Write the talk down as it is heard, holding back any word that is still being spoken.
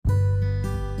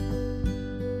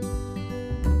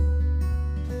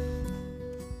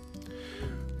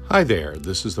Hi there,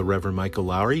 this is the Reverend Michael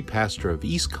Lowry, pastor of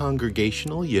East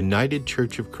Congregational United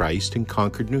Church of Christ in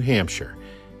Concord, New Hampshire,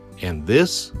 and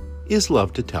this is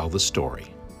Love to Tell the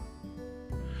Story.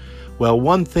 Well,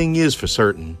 one thing is for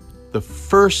certain, the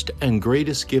first and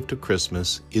greatest gift of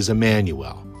Christmas is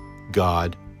Emmanuel,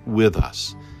 God with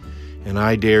us. And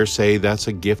I dare say that's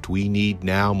a gift we need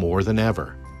now more than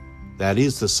ever. That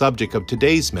is the subject of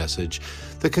today's message,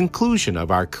 the conclusion of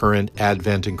our current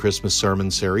Advent and Christmas sermon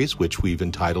series, which we've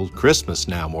entitled Christmas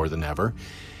Now More Than Ever.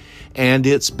 And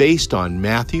it's based on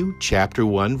Matthew chapter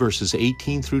 1, verses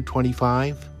 18 through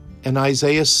 25, and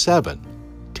Isaiah 7,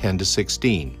 10 to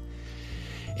 16.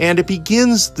 And it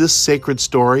begins this sacred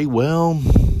story, well,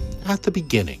 at the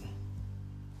beginning.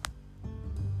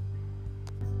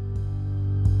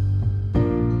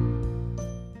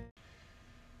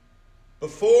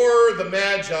 Before the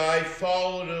Magi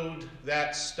followed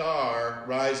that star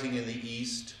rising in the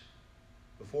east,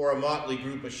 before a motley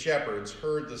group of shepherds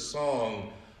heard the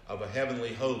song of a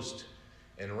heavenly host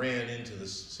and ran into the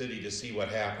city to see what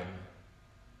happened,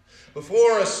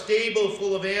 before a stable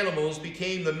full of animals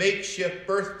became the makeshift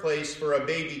birthplace for a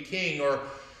baby king, or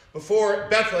before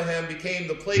Bethlehem became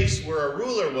the place where a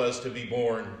ruler was to be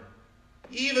born,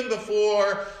 even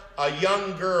before a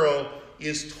young girl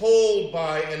is told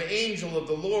by an angel of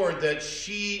the Lord that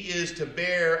she is to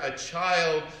bear a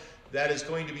child that is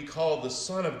going to be called the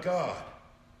Son of God.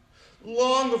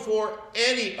 Long before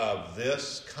any of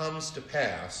this comes to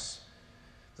pass,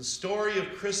 the story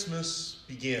of Christmas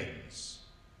begins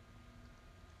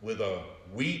with a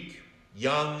weak,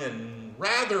 young, and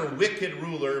rather wicked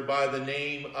ruler by the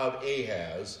name of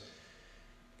Ahaz,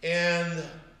 and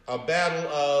a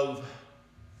battle of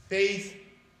faith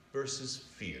versus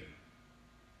fear.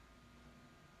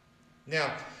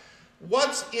 Now,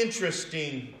 what's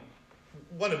interesting,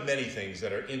 one of many things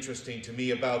that are interesting to me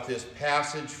about this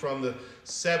passage from the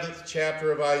 7th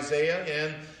chapter of Isaiah,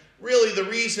 and really the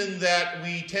reason that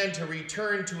we tend to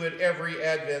return to it every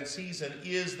Advent season,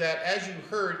 is that, as you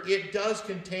heard, it does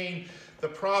contain the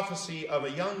prophecy of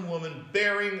a young woman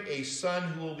bearing a son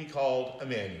who will be called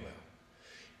Emmanuel.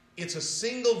 It's a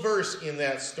single verse in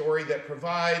that story that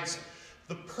provides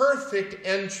the perfect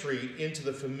entry into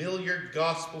the familiar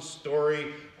gospel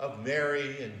story of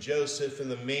Mary and Joseph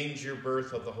and the manger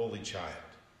birth of the Holy Child.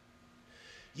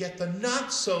 Yet the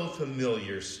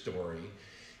not-so-familiar story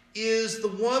is the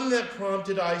one that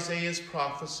prompted Isaiah's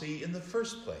prophecy in the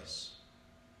first place.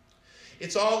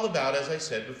 It's all about, as I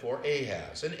said before,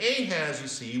 Ahaz. And Ahaz, you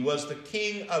see, was the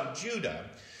king of Judah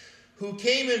who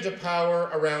came into power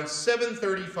around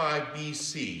 735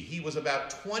 BC. He was about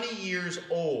 20 years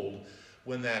old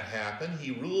when that happened.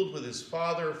 He ruled with his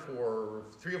father for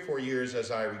 3 or 4 years, as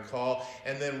I recall,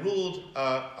 and then ruled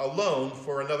alone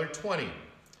for another 20.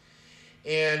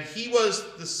 And he was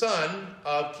the son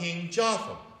of King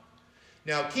Jotham.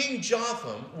 Now, King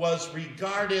Jotham was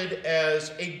regarded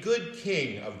as a good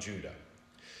king of Judah.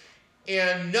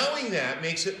 And knowing that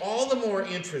makes it all the more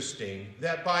interesting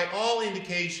that by all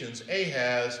indications,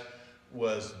 Ahaz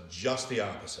was just the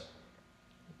opposite.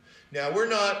 Now, we're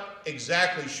not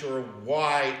exactly sure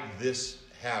why this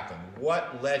happened,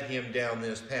 what led him down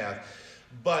this path.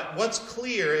 But what's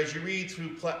clear as you read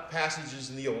through passages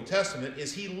in the Old Testament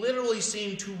is he literally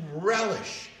seemed to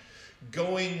relish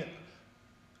going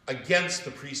against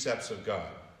the precepts of God.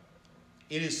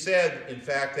 It is said, in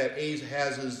fact, that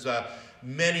Ahaz's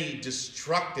many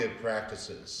destructive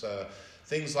practices,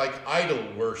 things like idol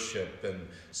worship and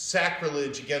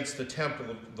sacrilege against the temple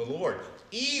of the Lord,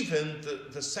 even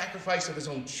the sacrifice of his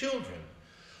own children,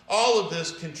 all of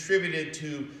this contributed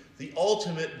to the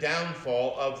ultimate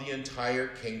downfall of the entire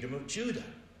kingdom of Judah.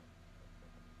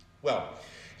 Well,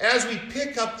 as we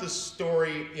pick up the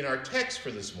story in our text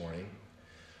for this morning,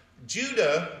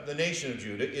 Judah, the nation of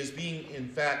Judah, is being, in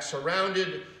fact,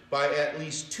 surrounded by at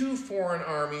least 2 foreign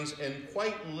armies and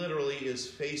quite literally is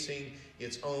facing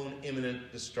its own imminent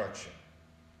destruction.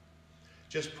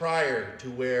 Just prior to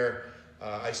where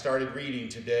I started reading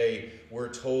today, we're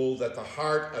told that the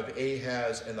heart of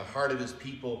Ahaz and the heart of his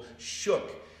people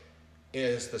shook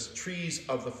as the trees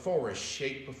of the forest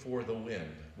shake before the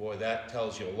wind. Boy, that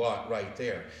tells you a lot right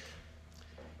there.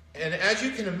 And as you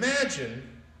can imagine,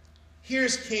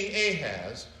 here's King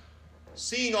Ahaz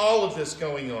seeing all of this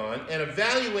going on and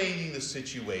evaluating the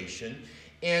situation,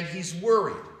 and he's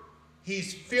worried.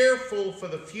 He's fearful for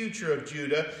the future of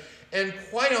Judah, and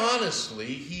quite honestly,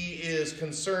 he is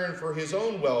concerned for his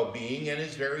own well-being and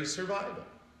his very survival.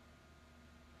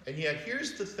 And yet,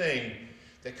 here's the thing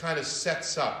that kind of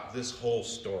sets up this whole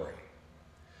story.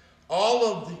 All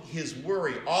of his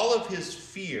worry, all of his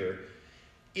fear,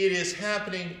 it is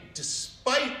happening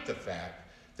despite the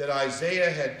fact that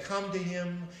Isaiah had come to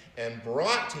him and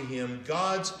brought to him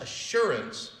God's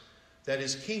assurance that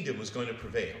his kingdom was going to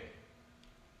prevail.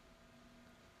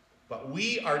 But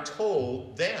we are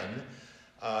told then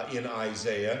in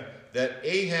Isaiah that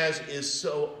Ahaz is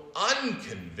so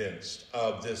unconvinced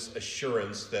of this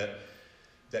assurance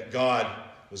that God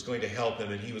was going to help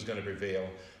him and he was going to prevail,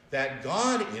 that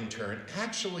God in turn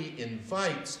actually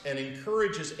invites and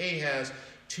encourages Ahaz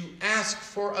to ask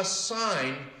for a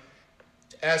sign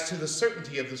as to the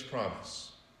certainty of this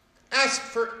promise. Ask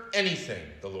for anything,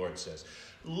 the Lord says.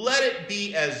 Let it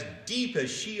be as deep as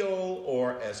Sheol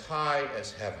or as high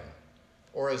as heaven.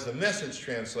 Or as the Message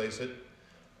translates it,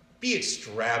 be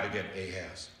extravagant,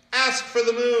 Ahaz. Ask for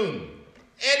the moon.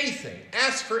 Anything.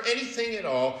 Ask for anything at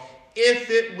all if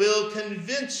it will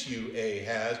convince you,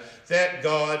 Ahaz, that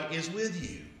God is with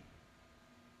you.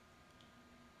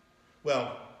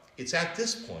 Well, it's at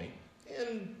this point,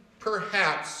 and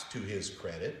perhaps to his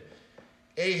credit,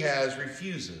 Ahaz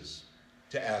refuses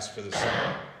to ask for the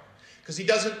sign. Because he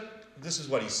doesn't, this is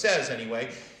what he says anyway,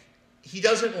 he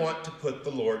doesn't want to put the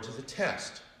Lord to the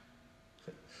test.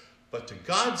 But to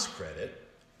God's credit,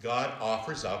 God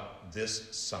offers up this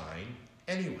sign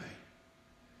anyway.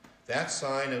 That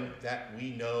sign that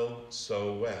we know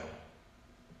so well.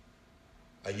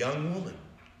 A young woman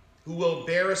who will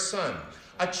bear a son,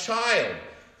 a child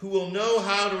who will know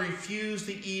how to refuse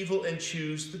the evil and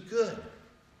choose the good.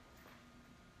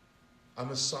 A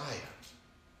Messiah,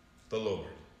 the Lord.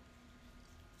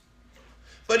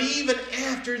 But even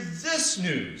after this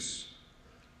news,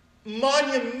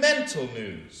 monumental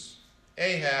news,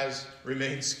 Ahaz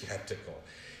remains skeptical.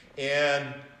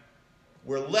 And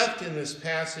we're left in this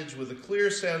passage with a clear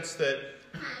sense that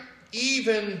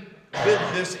even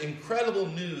with this incredible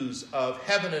news of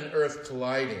heaven and earth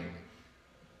colliding,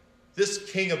 this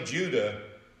king of Judah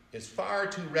is far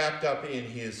too wrapped up in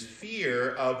his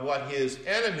fear of what his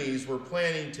enemies were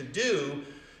planning to do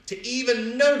to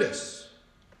even notice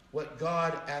what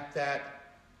God at that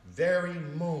very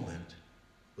moment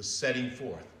was setting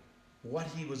forth, what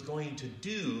he was going to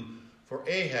do for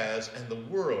Ahaz and the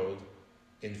world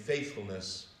in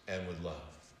faithfulness and with love.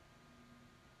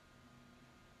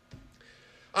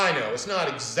 I know, it's not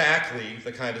exactly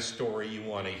the kind of story you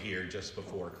want to hear just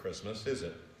before Christmas, is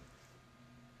it?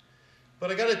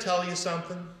 But I got to tell you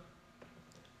something.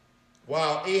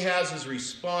 While Ahaz's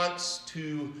response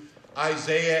to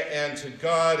Isaiah and to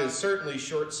God is certainly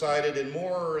short-sighted and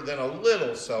more than a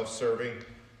little self-serving,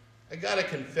 I got to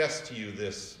confess to you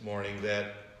this morning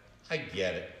that I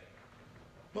get it.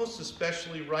 Most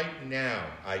especially right now,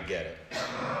 I get it.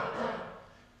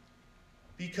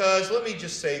 Because let me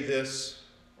just say this,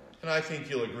 and I think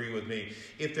you'll agree with me.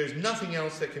 If there's nothing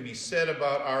else that can be said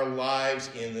about our lives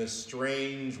in this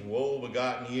strange,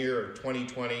 woe-begotten year of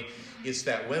 2020, it's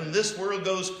that when this world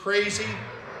goes crazy,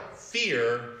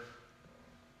 fear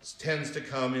tends to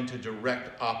come into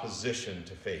direct opposition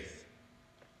to faith.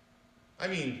 I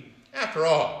mean, after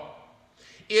all,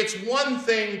 it's one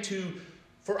thing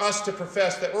for us to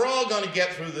profess that we're all going to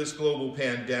get through this global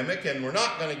pandemic and we're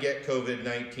not going to get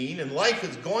COVID-19 and life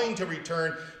is going to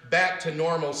return back to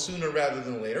normal sooner rather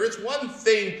than later. It's one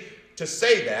thing to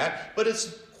say that, but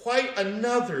it's quite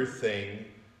another thing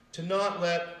to not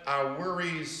let our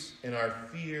worries and our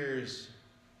fears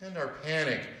and our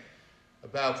panic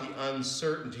about the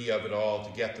uncertainty of it all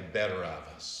to get the better of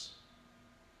us.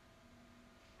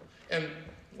 And,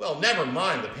 well, never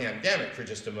mind the pandemic for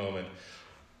just a moment.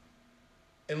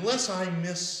 Unless I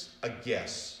miss a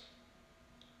guess,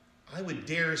 I would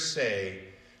dare say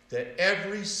that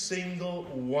every single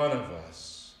one of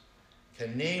us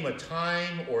can name a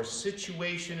time or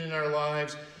situation in our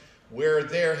lives where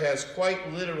there has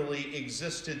quite literally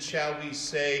existed, shall we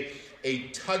say, a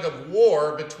tug of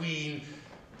war between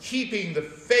keeping the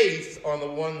faith on the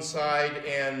one side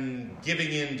and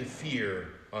giving in to fear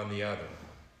on the other.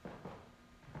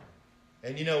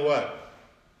 And you know what?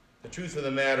 The truth of the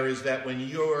matter is that when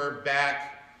your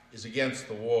back is against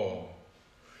the wall,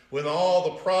 when all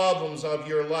the problems of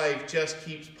your life just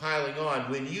keeps piling on,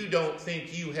 when you don't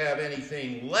think you have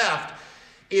anything left,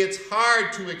 it's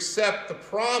hard to accept the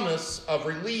promise of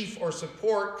relief or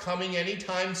support coming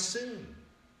anytime soon.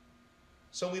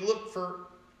 So we look for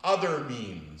other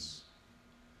means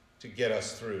to get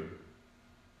us through.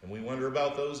 And we wonder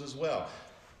about those as well.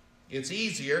 It's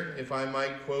easier, if I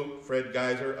might quote Fred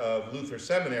Geiser of Luther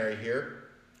Seminary here,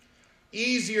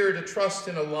 easier to trust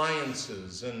in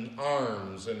alliances and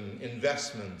arms and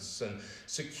investments and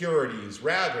securities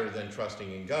rather than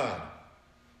trusting in God.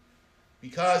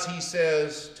 Because he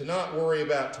says to not worry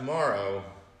about tomorrow,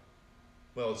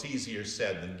 well, it's easier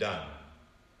said than done.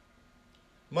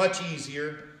 Much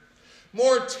easier.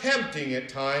 more tempting at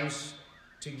times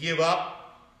to give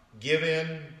up, give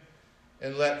in,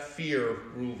 and let fear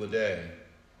rule the day.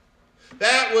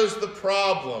 That was the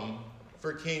problem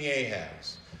for King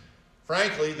Ahaz.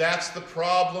 Frankly, that's the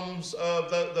problems of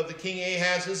the King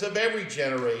Ahazes of every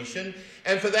generation.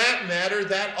 And for that matter,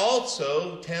 that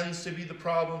also tends to be the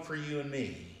problem for you and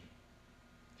me.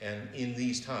 And in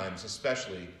these times,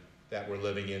 especially that we're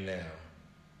living in now.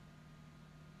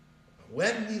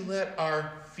 When we let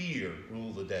our fear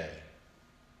rule the day,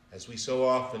 as we so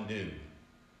often do,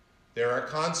 there are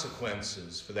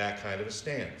consequences for that kind of a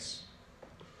stance.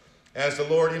 As the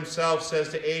Lord himself says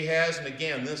to Ahaz, and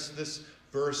again, this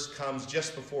verse comes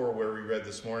just before where we read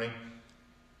this morning,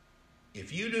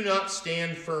 if you do not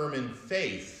stand firm in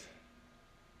faith,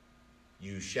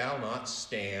 you shall not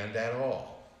stand at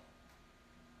all.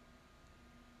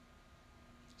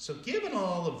 So given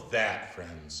all of that,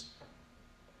 friends,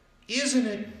 isn't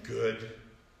it good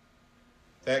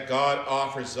that God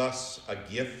offers us a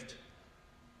gift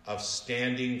of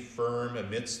standing firm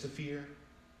amidst the fear?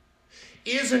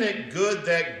 Isn't it good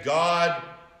that God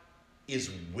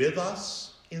is with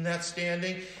us in that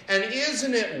standing? And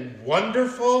isn't it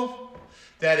wonderful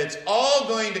that it's all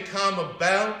going to come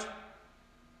about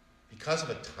because of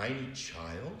a tiny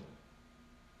child?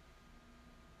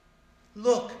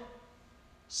 Look,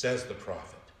 says the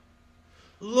prophet.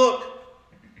 Look,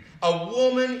 a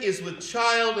woman is with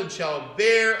child and shall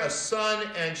bear a son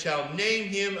and shall name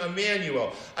him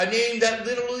Emmanuel, a name that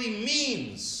literally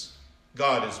means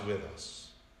God is with us.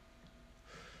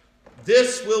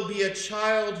 This will be a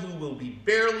child who will be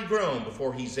barely grown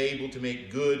before he's able to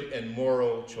make good and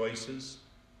moral choices.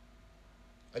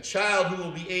 A child who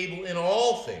will be able in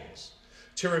all things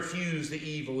to refuse the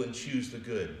evil and choose the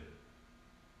good.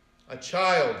 A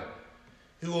child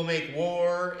who will make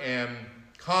war and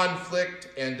conflict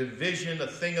and division a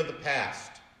thing of the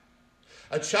past.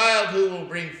 A child who will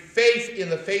bring faith in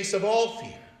the face of all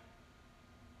fear.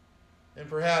 And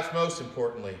perhaps most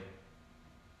importantly,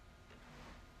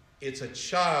 it's a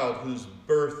child whose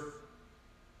birth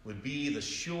would be the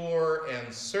sure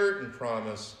and certain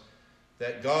promise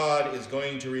that God is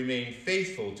going to remain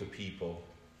faithful to people,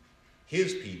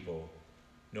 his people,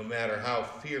 no matter how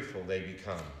fearful they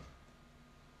become.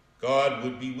 God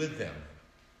would be with them,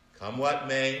 come what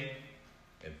may,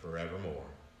 and forevermore.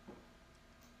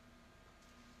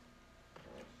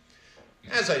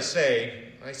 As I say,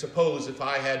 I suppose if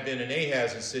I had been in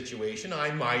Ahaz's situation, I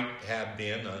might have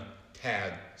been a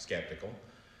tad skeptical.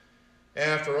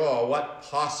 After all, what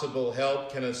possible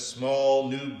help can a small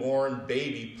newborn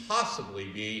baby possibly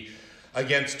be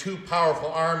against two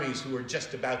powerful armies who are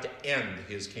just about to end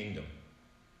his kingdom?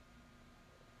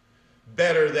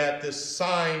 Better that this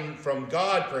sign from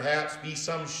God perhaps be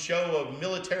some show of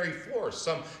military force,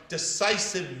 some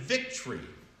decisive victory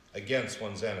against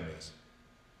one's enemies.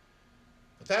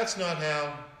 But that's not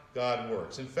how God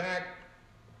works. In fact,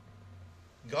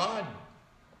 God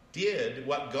did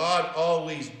what God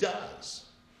always does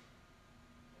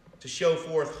to show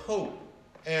forth hope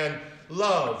and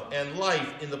love and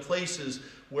life in the places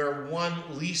where one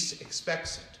least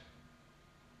expects it.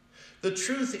 The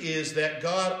truth is that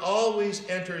God always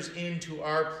enters into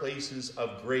our places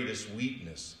of greatest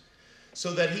weakness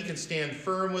so that he can stand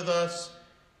firm with us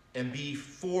and be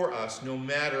for us no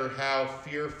matter how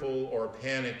fearful or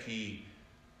panicky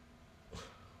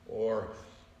or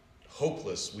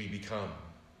hopeless we become.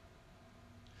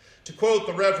 To quote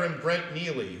the Reverend Brent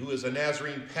Neely, who is a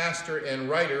Nazarene pastor and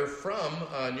writer from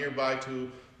nearby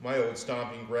to my old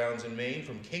stomping grounds in Maine,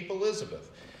 from Cape Elizabeth,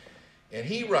 and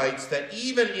he writes that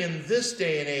even in this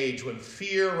day and age when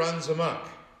fear runs amok,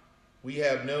 we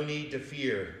have no need to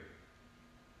fear,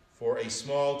 for a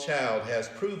small child has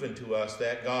proven to us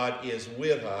that God is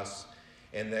with us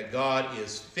and that God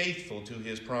is faithful to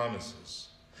his promises.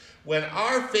 When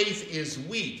our faith is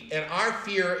weak and our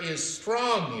fear is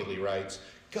strong, Neely writes,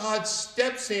 God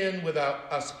steps in without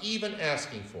us even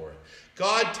asking for it.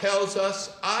 God tells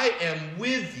us, I am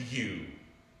with you.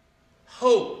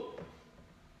 Hope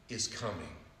is coming.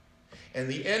 And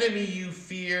the enemy you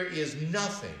fear is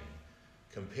nothing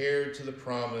compared to the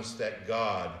promise that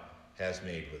God has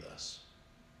made with us.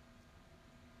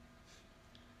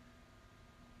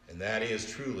 And that is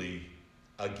truly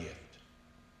a gift.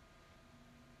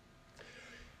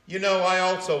 You know, I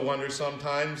also wonder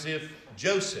sometimes if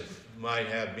Joseph might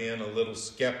have been a little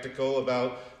skeptical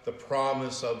about the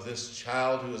promise of this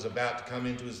child who is about to come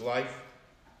into his life.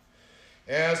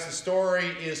 As the story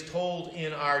is told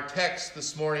in our text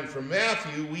this morning from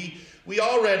Matthew, we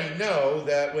already know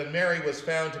that when Mary was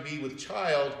found to be with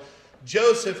child,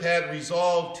 Joseph had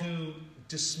resolved to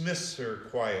dismiss her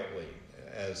quietly,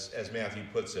 as Matthew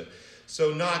puts it,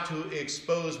 so not to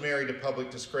expose Mary to public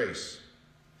disgrace.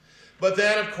 But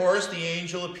then, of course, the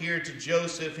angel appeared to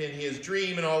Joseph in his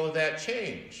dream, and all of that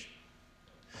changed.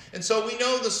 And so we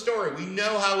know the story. We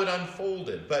know how it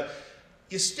unfolded. But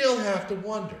you still have to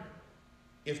wonder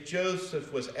if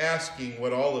Joseph was asking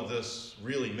what all of this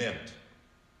really meant.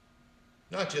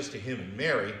 Not just to him and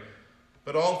Mary,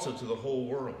 but also to the whole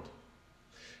world.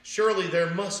 Surely there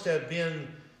must have been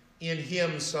in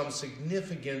him some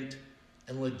significant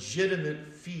and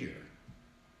legitimate fear,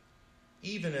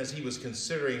 even as he was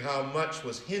considering how much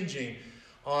was hinging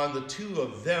on the two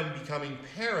of them becoming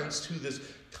parents to this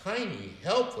tiny,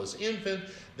 helpless infant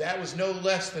that was no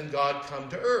less than God come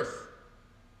to earth.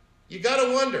 You got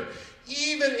to wonder,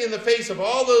 even in the face of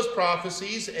all those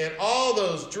prophecies and all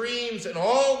those dreams and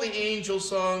all the angel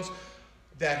songs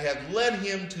that had led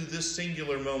him to this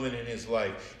singular moment in his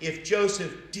life, if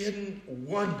Joseph didn't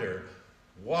wonder,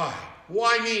 why?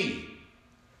 Why me?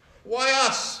 Why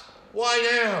us?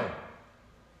 Why now?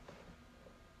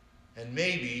 And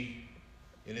maybe,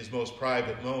 in his most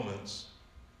private moments,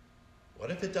 what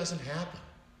if it doesn't happen?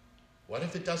 What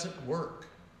if it doesn't work?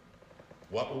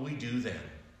 What will we do then?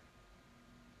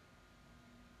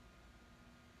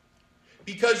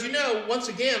 Because, once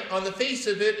again, on the face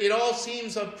of it, it all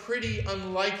seems a pretty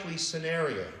unlikely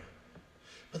scenario.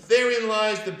 But therein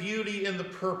lies the beauty and the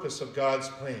purpose of God's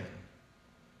plan.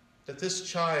 That this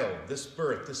child, this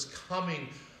birth, this coming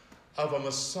of a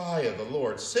Messiah, the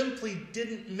Lord, simply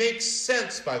didn't make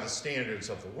sense by the standards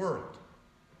of the world.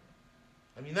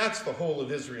 I mean, that's the whole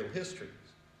of Israel history.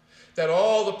 That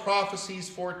all the prophecies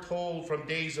foretold from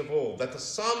days of old, that the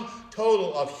sum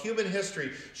total of human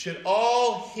history should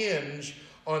all hinge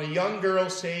on a young girl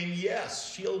saying,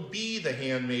 yes, she'll be the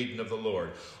handmaiden of the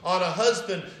Lord, on a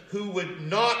husband who would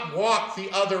not walk the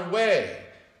other way,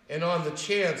 and on the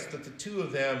chance that the two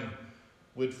of them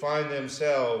would find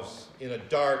themselves in a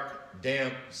dark,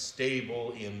 damp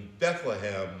stable in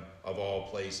Bethlehem, of all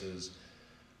places,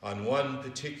 on one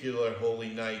particular holy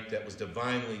night that was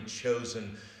divinely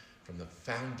chosen from the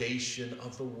foundation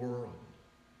of the world.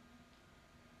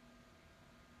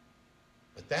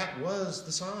 But that was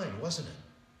the sign, wasn't it?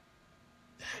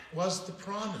 That was the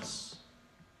promise.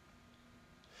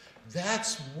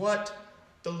 That's what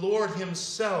the Lord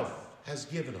himself has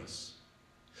given us.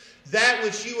 That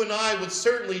which you and I would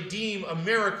certainly deem a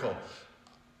miracle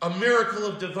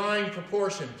of divine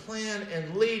proportion, planned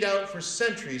and laid out for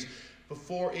centuries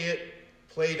before it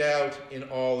played out in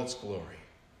all its glory.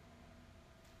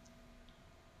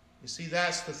 You see,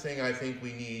 that's the thing I think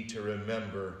we need to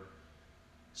remember,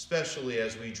 especially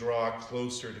as we draw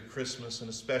closer to Christmas and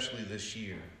especially this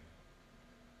year.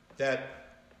 That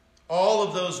all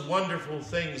of those wonderful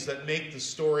things that make the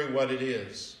story what it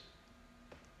is,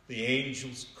 the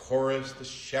angels' chorus, the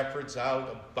shepherds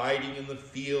out abiding in the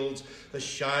fields, the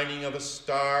shining of a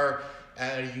star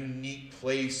at a unique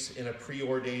place in a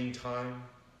preordained time,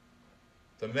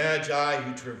 the magi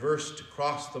who traversed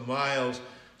across the miles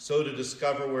so to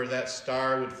discover where that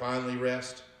star would finally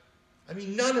rest. I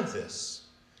mean, none of this,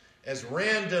 as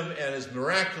random and as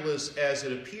miraculous as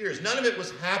it appears, none of it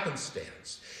was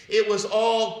happenstance. It was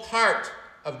all part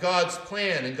of God's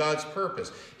plan and God's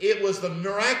purpose. It was the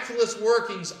miraculous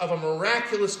workings of a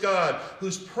miraculous God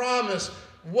whose promise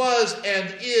was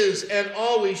and is and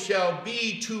always shall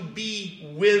be to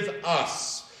be with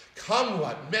us, come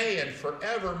what may and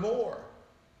forevermore.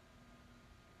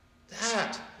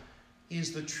 That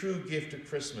is the true gift of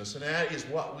Christmas, and that is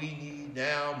what we need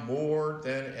now more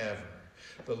than ever.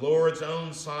 The Lord's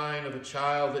own sign of a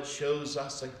child that shows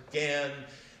us again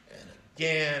and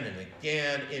again and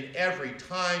again in every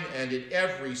time and in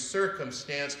every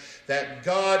circumstance that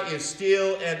God is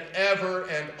still and ever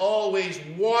and always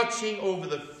watching over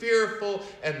the fearful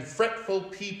and fretful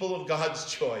people of God's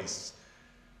choice.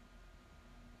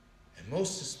 And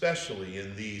most especially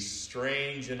in these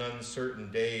strange and uncertain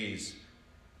days,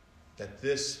 that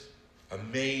this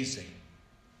amazing,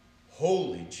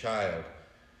 holy child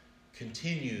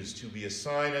continues to be a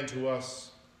sign unto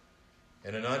us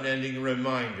and an unending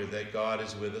reminder that God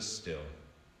is with us still,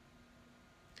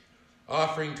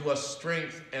 offering to us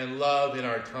strength and love in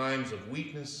our times of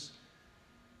weakness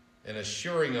and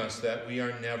assuring us that we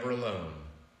are never alone,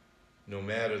 no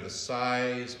matter the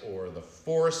size or the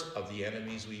force of the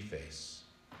enemies we face.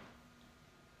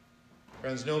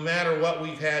 Friends, no matter what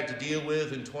we've had to deal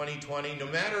with in 2020, no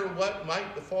matter what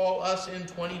might befall us in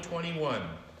 2021,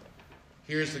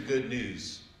 here's the good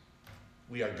news.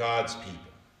 We are God's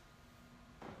people,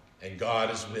 and God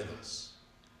is with us.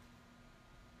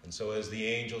 And so as the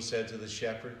angel said to the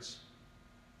shepherds,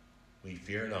 we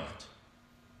fear not.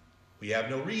 We have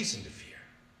no reason to fear,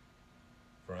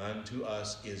 For unto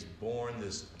us is born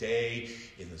this day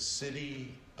in the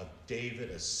city of David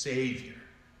a Savior,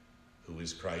 who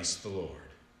is Christ the Lord.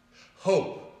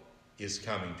 Hope is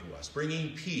coming to us,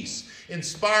 bringing peace,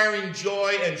 inspiring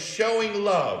joy, and showing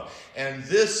love. And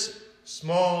this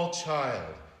small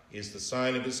child is the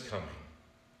sign of his coming.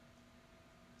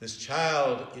 This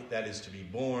child that is to be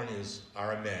born is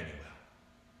our Emmanuel,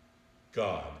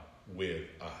 God with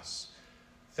us.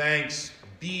 Thanks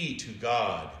be to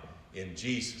God in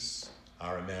Jesus,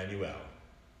 our Emmanuel.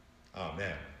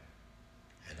 Amen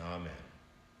and amen.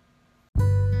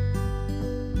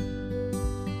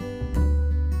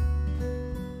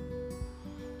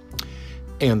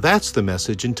 And that's the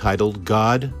message entitled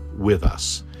God with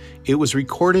Us. It was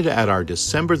recorded at our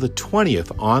December the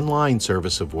 20th online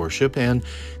service of worship and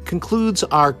concludes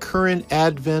our current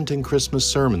Advent and Christmas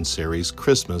sermon series,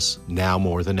 Christmas Now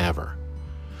More Than Ever.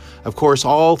 Of course,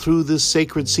 all through this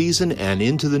sacred season and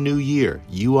into the new year,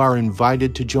 you are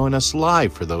invited to join us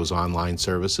live for those online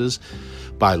services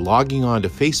by logging on to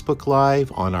Facebook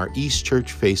Live on our East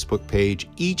Church Facebook page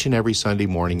each and every Sunday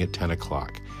morning at 10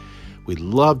 o'clock. We'd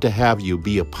love to have you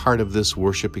be a part of this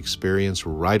worship experience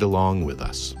right along with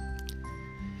us.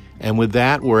 And with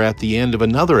that, we're at the end of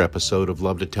another episode of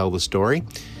Love to Tell the Story.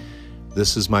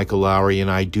 This is Michael Lowry,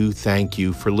 and I do thank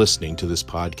you for listening to this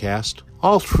podcast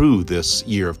all through this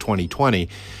year of 2020,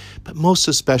 but most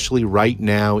especially right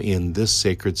now in this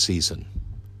sacred season.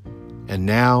 And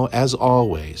now, as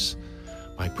always,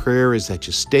 my prayer is that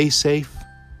you stay safe,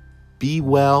 be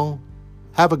well,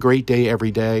 have a great day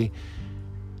every day,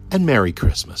 and Merry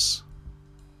Christmas.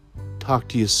 Talk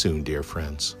to you soon, dear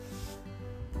friends.